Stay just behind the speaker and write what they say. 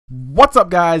What's up,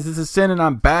 guys? This is Sin, and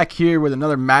I'm back here with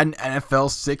another Madden NFL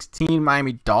 16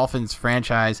 Miami Dolphins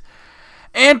franchise.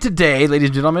 And today, ladies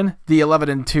and gentlemen, the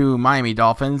 11-2 Miami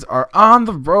Dolphins are on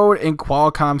the road in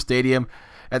Qualcomm Stadium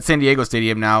at San Diego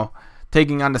Stadium now,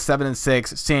 taking on the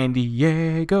 7-6 San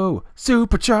Diego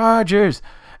Superchargers.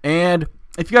 And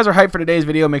if you guys are hyped for today's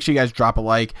video, make sure you guys drop a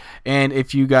like. And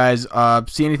if you guys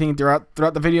see anything throughout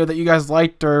the video that you guys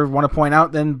liked or want to point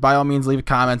out, then by all means leave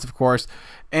comments, of course.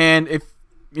 And if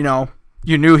you know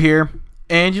you're new here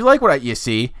and you like what you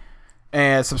see,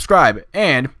 and subscribe.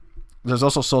 And there's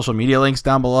also social media links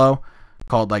down below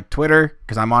called like Twitter,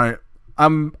 because I'm on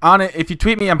it. If you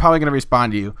tweet me, I'm probably gonna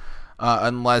respond to you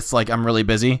unless like I'm really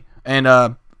busy. And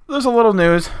there's a little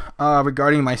news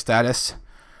regarding my status.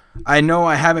 I know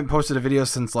I haven't posted a video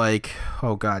since like,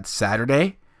 oh god,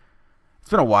 Saturday. It's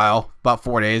been a while, about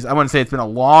 4 days. I wouldn't say it's been a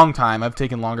long time. I've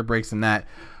taken longer breaks than that.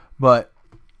 But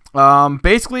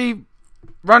basically,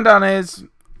 rundown is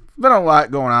been a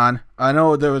lot going on. I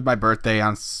know there was my birthday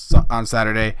on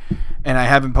Saturday, and I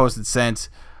haven't posted since.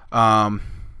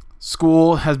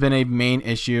 School has been a main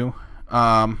issue.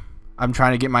 I'm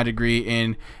trying to get my degree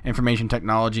in information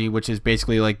technology, which is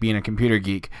basically like being a computer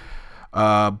geek.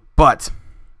 But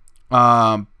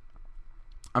I'm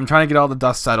trying to get all the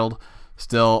dust settled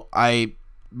still. I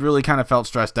really kind of felt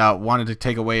stressed out, wanted to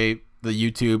take away the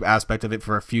YouTube aspect of it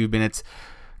for a few minutes,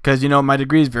 because, you know, my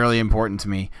degree is very important to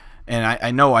me. And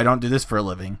I know I don't do this for a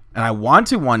living. And I want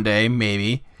to one day,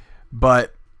 maybe,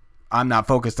 but I'm not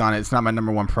focused on it. It's not my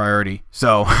 #1 priority.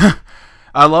 So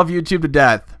I love YouTube to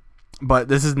death, but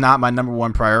this is not my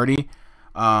 #1 priority.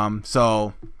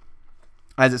 So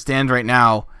as it stands right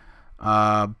now,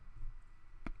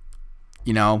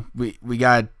 you know, we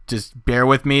got to just bear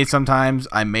with me sometimes.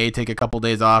 I may take a couple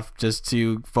days off just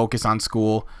to focus on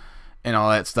school and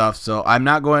all that stuff. So I'm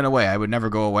not going away. I would never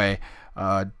go away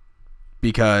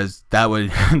because that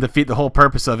would defeat the whole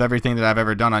purpose of everything that I've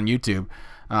ever done on YouTube.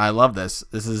 I love this.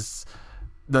 This is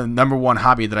the #1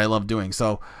 hobby that I love doing.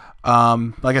 So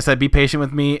like I said, be patient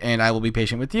with me, and I will be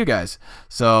patient with you guys.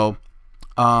 So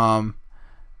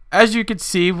as you can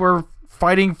see, we're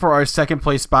fighting for our second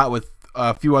place spot with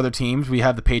a few other teams. We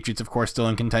have the Patriots, of course, still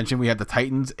in contention. We have the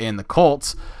Titans and the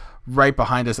Colts right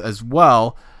behind us as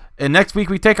well. And next week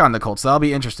we take on the Colts. That'll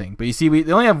be interesting. But you see,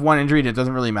 they only have one injury, and it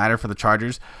doesn't really matter for the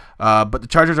Chargers. But the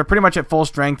Chargers are pretty much at full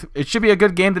strength. It should be a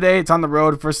good game today. It's on the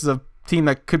road versus a team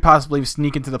that could possibly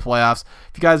sneak into the playoffs.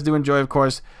 If you guys do enjoy, of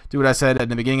course, do what I said at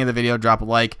the beginning of the video. Drop a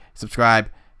like, subscribe,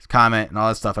 comment, and all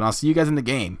that stuff. And I'll see you guys in the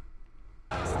game.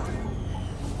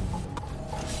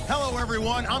 Hello,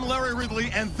 everyone. I'm Larry Ridley,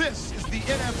 and this is the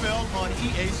NFL on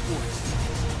EA Sports.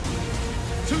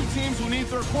 Two teams will need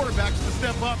their quarterbacks to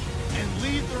step up and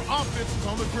lead their offenses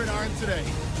on the gridiron today.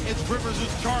 It's Rivers'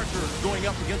 Chargers going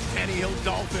up against Tannehill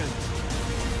Dolphins.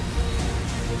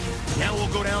 Now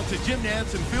we'll go down to Jim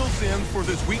Nantz and Phil Simms for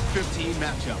this Week 15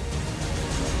 matchup.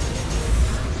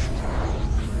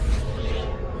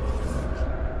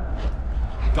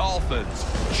 Dolphins,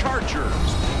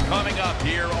 Chargers, coming up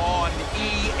here on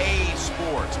EA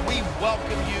Sports. We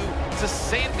welcome you to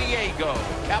San Diego,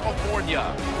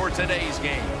 California for today's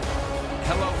game.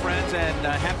 Hello, friends, and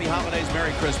happy holidays,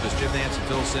 Merry Christmas. Jim Nantz and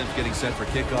Phil Simms getting set for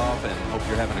kickoff, and hope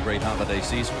you're having a great holiday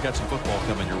season. We've got some football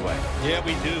coming your way. Yeah,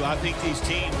 we do. I think these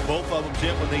teams, both of them,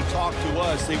 Jim, when they talk to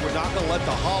us, they were not going to let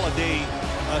the holiday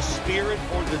spirit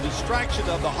or the distraction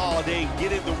of the holiday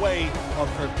get in the way of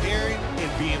preparing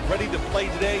and being ready to play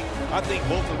today. I think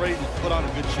both are ready to put on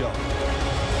a good show.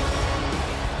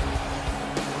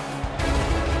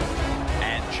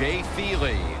 And Jay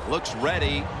Feely looks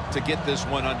ready to get this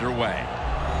one underway.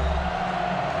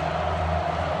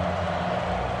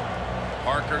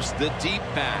 Parker's the deep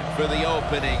back for the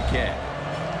opening kick.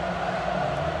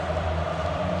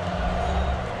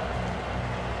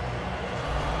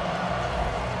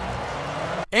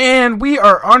 And we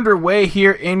are underway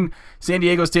here in San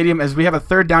Diego Stadium as we have a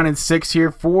 3rd down and 6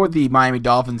 here for the Miami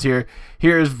Dolphins here.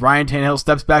 Here is Ryan Tannehill,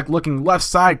 steps back, looking left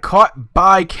side, caught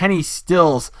by Kenny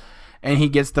Stills, and he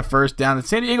gets the 1st down. The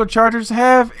San Diego Chargers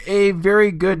have a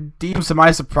very good defense. Am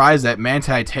I surprised that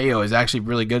Manti Te'o is actually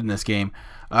really good in this game?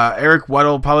 Eric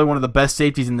Weddle, probably one of the best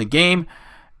safeties in the game,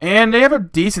 and they have a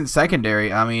decent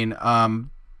secondary. I mean,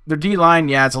 their D-line,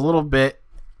 yeah, it's a little bit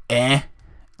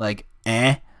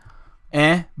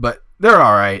but they're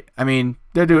all right. I mean,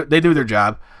 they do their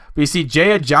job. But you see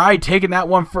Jay Ajayi taking that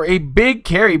one for a big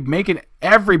carry, making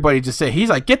everybody just say, he's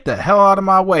like, get the hell out of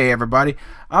my way, everybody.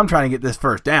 I'm trying to get this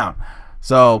 1st down.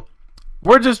 So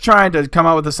we're just trying to come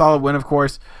out with a solid win, of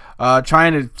course.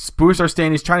 trying to boost our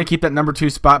standings, trying to keep that number 2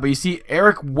 spot. But you see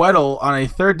Eric Weddle on a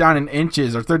 3rd down and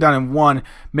inches, or 3rd down and 1,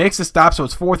 makes a stop, so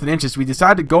it's 4th and inches. We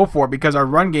decided to go for it because our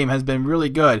run game has been really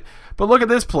good. But look at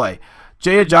this play.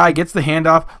 Jay Ajayi gets the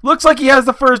handoff. Looks like he has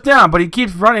the 1st down, but he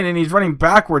keeps running, and he's running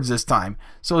backwards this time.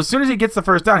 So as soon as he gets the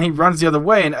 1st down, he runs the other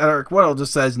way, and Eric Weddle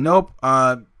just says, nope,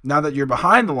 now that you're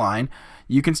behind the line,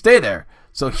 you can stay there.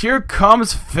 So here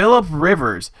comes Phillip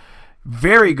Rivers.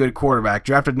 Very good quarterback,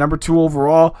 drafted number 2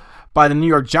 overall by the New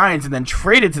York Giants and then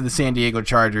traded to the San Diego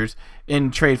Chargers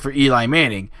in trade for Eli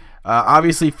Manning.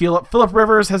 Obviously, Phillip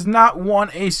Rivers has not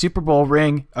won a Super Bowl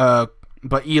ring,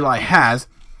 but Eli has.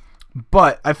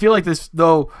 But I feel like this,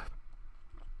 though,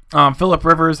 Phillip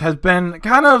Rivers has been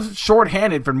kind of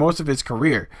shorthanded for most of his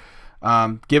career,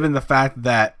 given the fact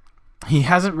that he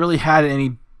hasn't really had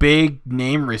any big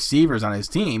name receivers on his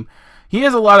team. He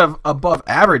has a lot of above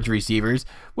average receivers,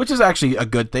 which is actually a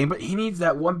good thing, but he needs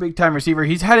that one big time receiver.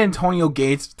 He's had Antonio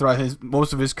Gates throughout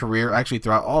most of his career, actually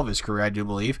throughout all of his career, I do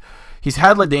believe. He's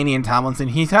had LaDainian Tomlinson.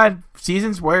 He's had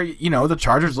seasons where, the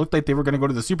Chargers looked like they were going to go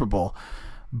to the Super Bowl,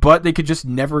 but they could just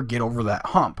never get over that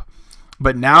hump.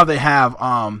 But now they have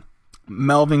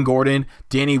Melvin Gordon,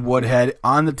 Danny Woodhead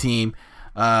on the team.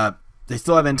 They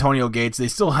still have Antonio Gates. They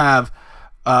still have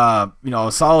a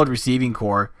solid receiving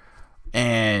core.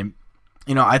 And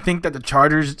I think that the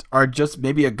Chargers are just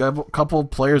maybe a couple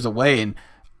of players away, and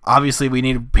obviously we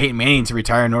need Peyton Manning to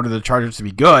retire in order for the Chargers to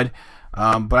be good.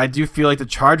 But I do feel like the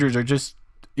Chargers are just,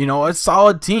 a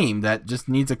solid team that just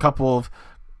needs a couple of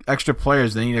extra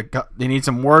players. They need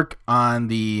some work on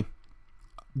the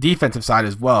defensive side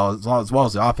as well as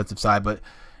the offensive side. But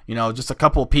just a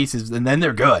couple of pieces, and then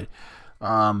they're good.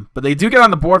 But they do get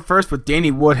on the board first with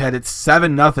Danny Woodhead. It's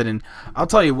 7-0, and I'll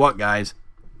tell you what, guys,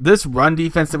 this run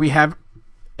defense that we have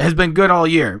has been good all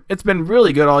year. It's been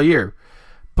really good all year.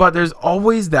 But there's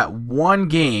always that one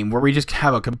game where we just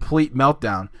have a complete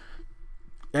meltdown.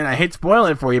 And I hate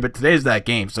spoiling it for you, but today's that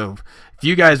game. So if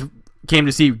you guys came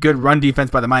to see good run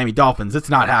defense by the Miami Dolphins, it's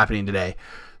not happening today.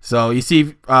 So you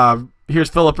see, here's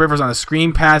Phillip Rivers on a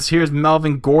screen pass. Here's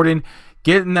Melvin Gordon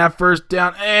getting that 1st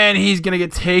down, and he's going to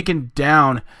get taken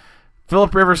down.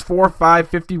 Phillip Rivers, 4-5,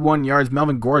 51 yards.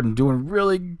 Melvin Gordon doing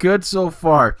really good so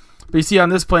far. But you see on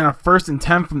this play, on a 1st and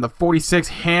 10 from the 46,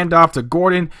 handoff to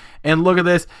Gordon. And look at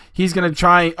this. He's going to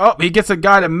try. Oh, he gets a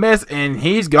guy to miss, and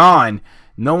he's gone.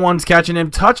 No one's catching him.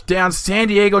 Touchdown, San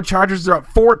Diego Chargers are up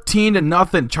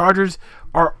 14-0. Chargers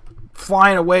are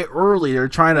flying away early. They're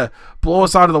trying to blow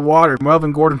us out of the water.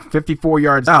 Melvin Gordon, 54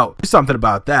 yards out. Do something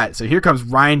about that. So here comes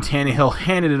Ryan Tannehill,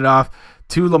 handing it off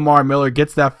to Lamar Miller.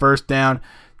 Gets that 1st down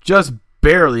just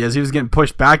barely, as he was getting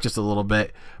pushed back just a little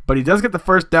bit. But he does get the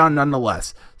 1st down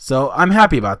nonetheless. So I'm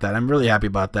happy about that. I'm really happy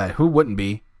about that. Who wouldn't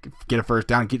be? Get a 1st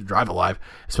down and keep the drive alive.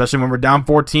 Especially when we're down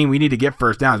 14, we need to get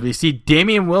 1st downs. But you see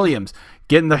Damian Williams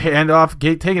getting the handoff,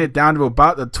 taking it down to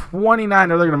about the 29.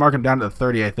 No, they're going to mark him down to the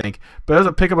 30, I think. But it was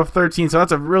a pickup of 13, so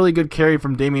that's a really good carry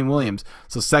from Damian Williams.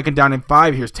 So 2nd down and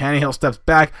 5. Here's Tannehill, steps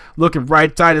back, looking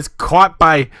right side. It's caught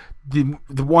by the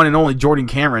one and only Jordan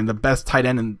Cameron, the best tight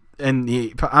end in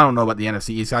the, I don't know about the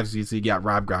NFC East. Obviously, you got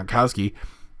Rob Gronkowski.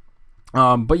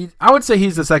 But I would say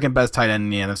he's the 2nd best tight end in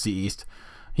the NFC East.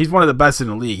 He's one of the best in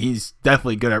the league. He's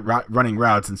definitely good at running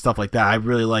routes and stuff like that. I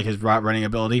really like his route running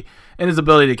ability and his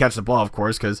ability to catch the ball, of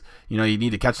course, because you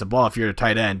need to catch the ball if you're a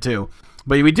tight end too.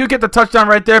 But we do get the touchdown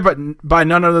right there, but by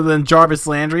none other than Jarvis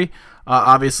Landry.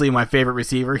 Obviously, my favorite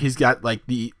receiver. He's got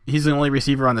he's the only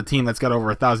receiver on the team that's got over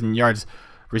 1,000 yards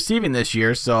receiving this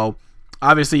year. So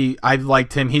obviously, I've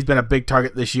liked him. He's been a big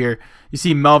target this year. You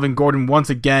see Melvin Gordon once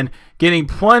again getting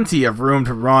plenty of room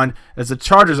to run as the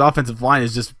Chargers' offensive line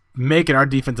is just making our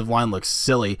defensive line look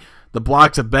silly. The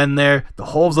blocks have been there. The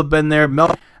holes have been there.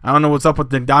 I don't know what's up with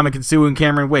Ndamukong Suh and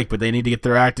Cameron Wake, but they need to get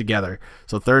their act together.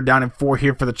 So 3rd down and 4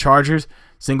 here for the Chargers.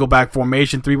 Single back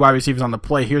formation, 3 wide receivers on the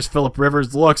play. Here's Phillip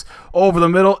Rivers. Looks over the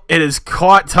middle. It is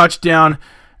caught. Touchdown.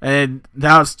 And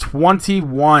now it's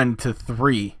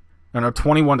 21-3. No,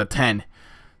 21-10.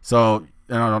 So,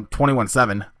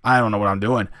 21-7. I don't know what I'm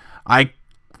doing. I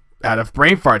had a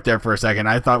brain fart there for a second.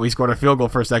 I thought we scored a field goal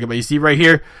for a second, but you see right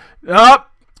here,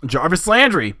 Jarvis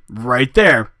Landry right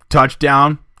there.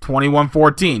 Touchdown,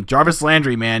 21-14. Jarvis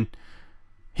Landry, man,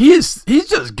 he's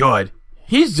just good.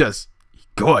 He's just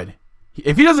good.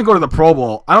 If he doesn't go to the Pro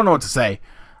Bowl, I don't know what to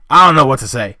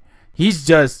say. He's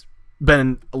just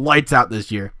been lights out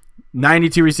this year.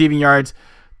 92 receiving yards,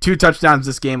 2 touchdowns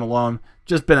this game alone.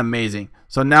 Just been amazing.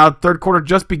 So now 3rd quarter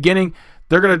just beginning.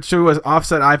 They're going to do an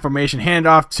offset I formation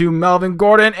handoff to Melvin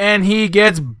Gordon, and he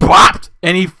gets bopped,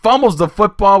 and he fumbles the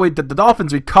football. The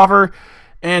Dolphins recover,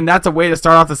 and that's a way to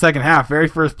start off the second half. Very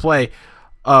first play.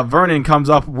 Vernon comes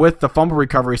up with the fumble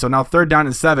recovery. So now 3rd down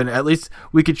and 7. At least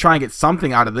we could try and get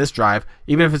something out of this drive.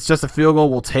 Even if it's just a field goal,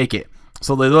 we'll take it.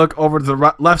 So they look over to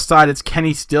the left side. It's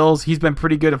Kenny Stills. He's been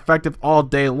pretty good, effective all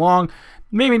day long.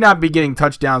 Maybe not be getting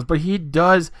touchdowns, but he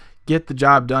does get the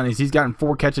job done. He's gotten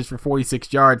 4 catches for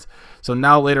 46 yards. So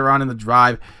now later on in the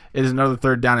drive, it is another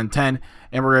 3rd down and 10.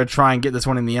 And we're going to try and get this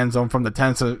one in the end zone from the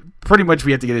 10. So pretty much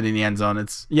we have to get it in the end zone.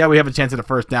 Yeah, we have a chance at a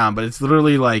 1st down, but it's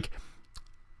literally like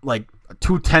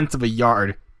 0.2 of a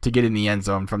yard to get in the end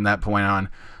zone from that point on.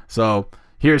 So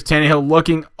here's Tannehill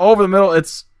looking over the middle.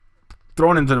 It's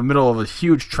thrown into the middle of a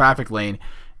huge traffic lane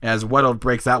as Weddle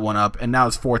breaks that one up, and now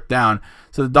it's 4th down.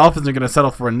 So the Dolphins are going to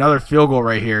settle for another field goal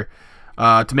right here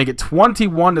to make it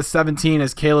 21-17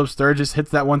 as Caleb Sturgis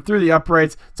hits that one through the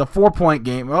uprights. It's a 4-point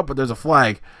game. Oh, but there's a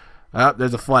flag.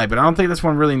 There's a flag, but I don't think this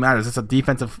one really matters. It's a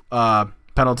defensive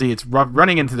penalty. It's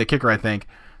running into the kicker, I think.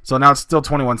 So now it's still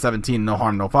 21-17, no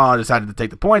harm, no foul. I decided to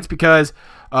take the points because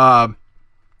we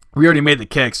already made the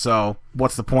kick, so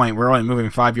what's the point? We're only moving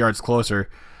 5 yards closer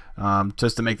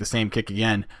just to make the same kick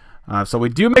again. So we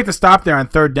do make the stop there on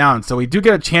 3rd down, so we do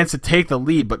get a chance to take the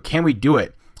lead, but can we do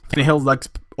it? Tannehill looks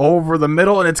over the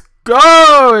middle, and it's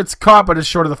caught, but it's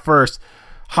short of the first.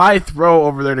 High throw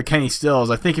over there to Kenny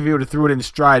Stills. I think if he would have threw it in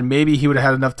stride, maybe he would have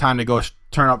had enough time to go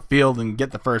turn upfield and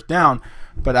get the 1st down,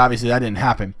 but obviously that didn't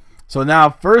happen. So now,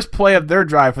 first play of their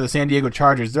drive for the San Diego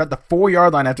Chargers. They're at the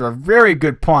 4-yard line after a very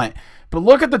good punt. But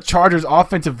look at the Chargers'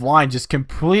 offensive line just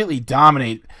completely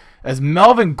dominate as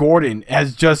Melvin Gordon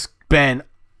has just been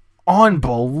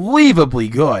unbelievably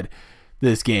good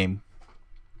this game.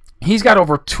 He's got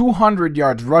over 200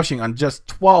 yards rushing on just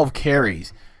 12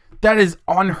 carries. That is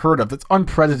unheard of. That's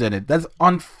unprecedented. That's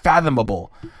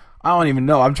unfathomable. I don't even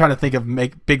know. I'm trying to think of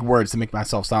big words to make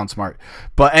myself sound smart.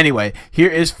 But anyway, here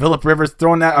is Phillip Rivers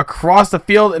throwing that across the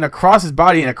field and across his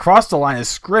body and across the line of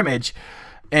scrimmage.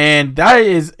 And that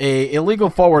is a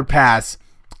illegal forward pass,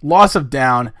 loss of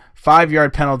down,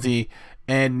 5-yard penalty.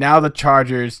 And now the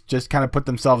Chargers just kind of put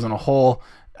themselves in a hole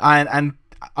and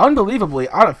unbelievably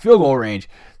out of field goal range.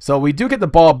 So we do get the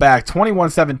ball back,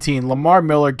 21-17. Lamar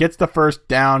Miller gets the 1st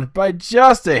down by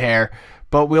just a hair.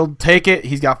 But we'll take it.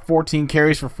 He's got 14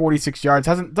 carries for 46 yards.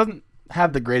 Doesn't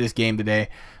have the greatest game today,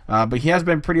 but he has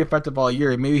been pretty effective all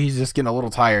year. Maybe he's just getting a little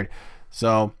tired.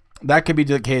 So that could be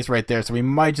the case right there. So we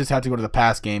might just have to go to the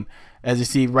pass game. As you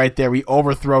see right there, we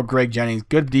overthrow Greg Jennings.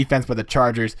 Good defense by the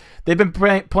Chargers. They've been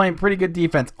playing pretty good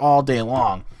defense all day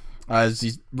long. Ryan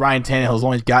Tannehill has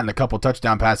only gotten a couple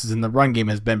touchdown passes, and the run game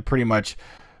has been pretty much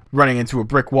running into a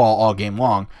brick wall all game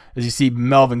long. As you see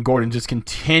Melvin Gordon just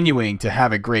continuing to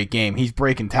have a great game. He's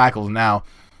breaking tackles now.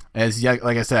 As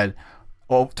like I said,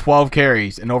 12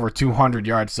 carries and over 200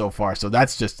 yards so far. So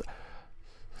that's just,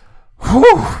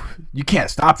 whew, you can't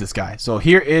stop this guy. So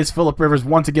here is Phillip Rivers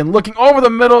once again looking over the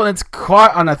middle, and it's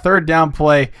caught on a 3rd down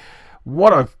play.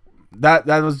 That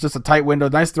was just a tight window.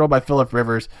 Nice throw by Phillip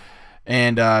Rivers.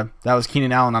 And that was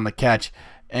Keenan Allen on the catch.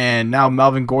 And now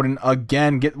Melvin Gordon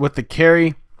again get with the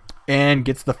carry and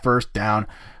gets the 1st down.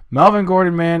 Melvin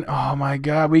Gordon, man, oh my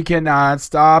God, we cannot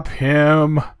stop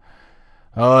him.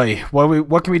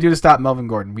 What can we do to stop Melvin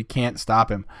Gordon? We can't stop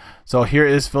him. So here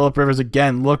is Phillip Rivers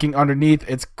again looking underneath.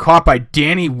 It's caught by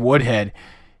Danny Woodhead.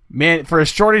 Man, for as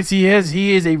short as he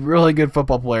is a really good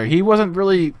football player. He wasn't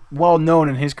really well known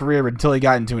in his career until he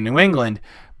got into New England,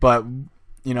 but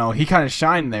you know, he kind of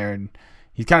shined there, and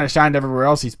he's kind of shined everywhere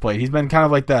else he's played. He's been kind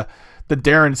of like the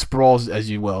Darren Sproles, as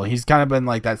you will. He's kind of been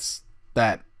like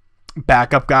that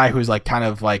backup guy who's like kind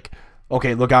of like,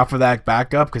 okay, look out for that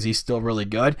backup because he's still really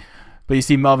good. But you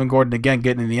see Melvin Gordon again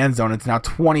getting in the end zone. It's now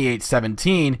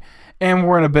 28-17, and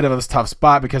we're in a bit of a tough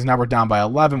spot because now we're down by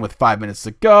 11 with 5 minutes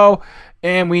to go,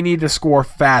 and we need to score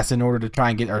fast in order to try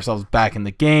and get ourselves back in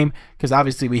the game because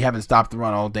obviously we haven't stopped the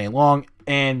run all day long,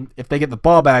 and if they get the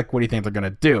ball back, what do you think they're going to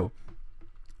do?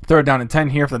 3rd down and 10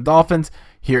 here for the Dolphins.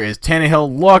 Here is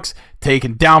Tannehill, looks,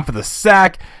 taken down for the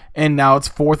sack, and now it's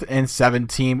 4th and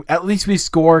 17. At least we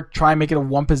score, try and make it a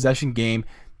 1-possession game.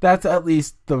 That's at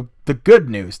least the good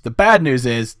news. The bad news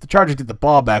is the Chargers get the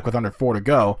ball back with under 4 to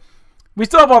go. We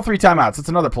still have all 3 timeouts. It's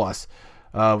another plus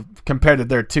compared to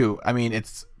their 2. I mean,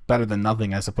 it's better than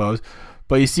nothing, I suppose.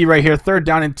 But you see right here, 3rd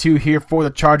down and 2 here for the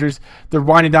Chargers. They're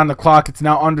winding down the clock. It's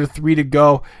now under 3 to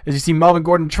go. As you see Melvin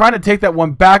Gordon trying to take that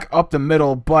one back up the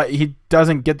middle, but he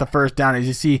doesn't get the 1st down. As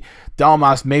you see,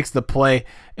 Dalmas makes the play.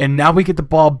 And now we get the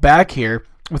ball back here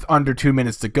with under 2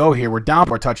 minutes to go here. We're down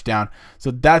for a touchdown.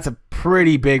 So that's a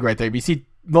pretty big right there. You see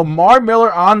Lamar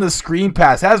Miller on the screen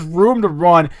pass, has room to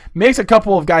run, makes a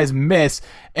couple of guys miss,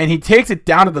 and he takes it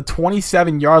down to the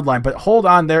 27-yard line. But hold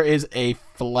on, there is a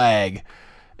flag.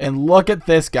 And look at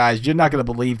this, guys. You're not going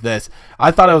to believe this.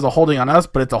 I thought it was a holding on us,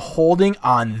 but it's a holding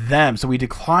on them. So we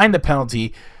declined the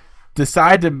penalty,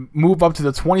 decide to move up to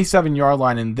the 27-yard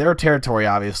line in their territory,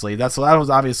 obviously. That was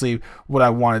obviously what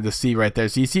I wanted to see right there.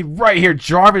 So you see right here,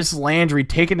 Jarvis Landry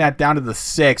taking that down to the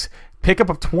 6, pickup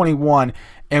of 21,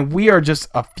 and we are just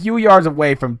a few yards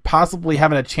away from possibly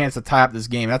having a chance to tie up this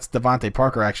game. That's Devontae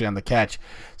Parker actually on the catch.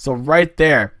 So right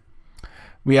there,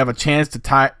 we have a chance to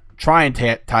try and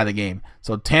tie the game.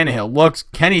 So Tannehill looks,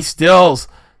 Kenny Stills,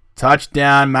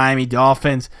 touchdown, Miami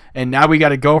Dolphins. And now we got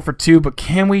to go for 2, but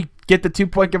can we get the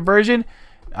 2-point conversion?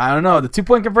 I don't know. The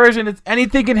 2-point conversion,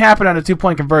 anything can happen on a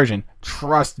 2-point conversion.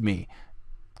 Trust me.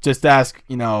 Just ask,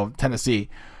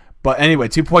 Tennessee. But anyway,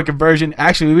 2-point conversion.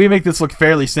 Actually, we make this look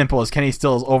fairly simple as Kenny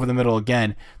Stills over the middle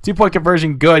again. 2-point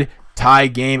conversion, good. Tie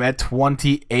game at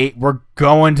 28. We're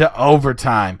going to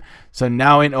overtime. So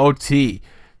now in OT.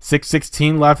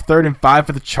 6:16 left, 3rd and 5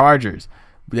 for the Chargers.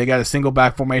 They got a single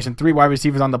back formation, 3 wide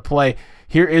receivers on the play.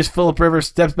 Here is Phillip Rivers,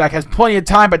 steps back, has plenty of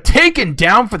time, but taken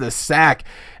down for the sack.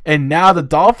 And now the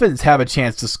Dolphins have a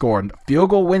chance to score.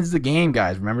 Field goal wins the game,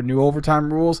 guys. Remember new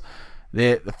overtime rules?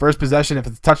 The first possession, if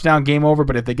it's a touchdown, game over.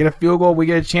 But if they get a field goal, we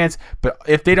get a chance. But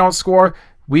if they don't score,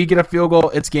 we get a field goal,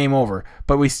 it's game over.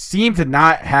 But we seem to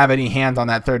not have any hands on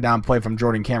that 3rd down play from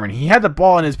Jordan Cameron. He had the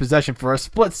ball in his possession for a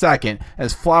split second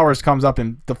as Flowers comes up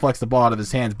and deflects the ball out of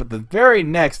his hands. But the very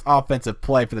next offensive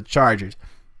play for the Chargers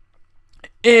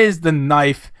is the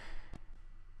knife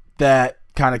that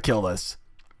kind of killed us.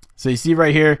 So you see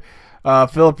right here,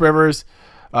 Phillip Rivers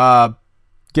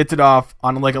gets it off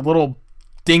on like a little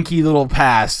dinky little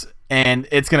pass, and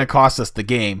it's going to cost us the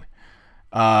game.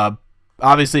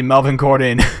 Obviously, Melvin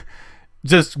Gordon,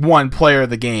 just one player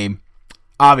of the game.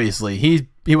 Obviously,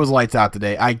 he was lights out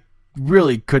today. I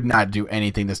really could not do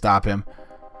anything to stop him.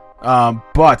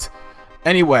 But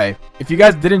anyway, if you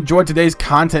guys did enjoy today's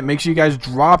content, make sure you guys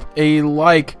drop a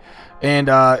like. And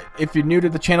if you're new to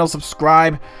the channel,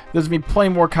 subscribe. There's going to be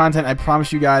plenty more content. I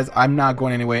promise you guys, I'm not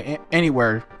going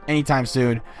anywhere anytime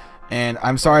soon. And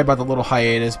I'm sorry about the little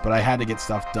hiatus, but I had to get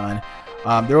stuff done.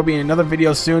 There will be another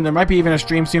video soon. There might be even a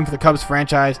stream soon for the Cubs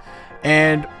franchise.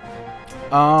 And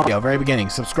very beginning,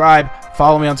 subscribe,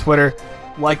 follow me on Twitter,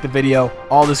 like the video,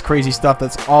 all this crazy stuff.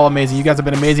 That's all amazing. You guys have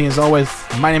been amazing as always.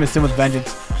 My name is Sin with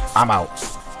Vengeance. I'm out.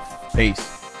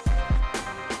 Peace.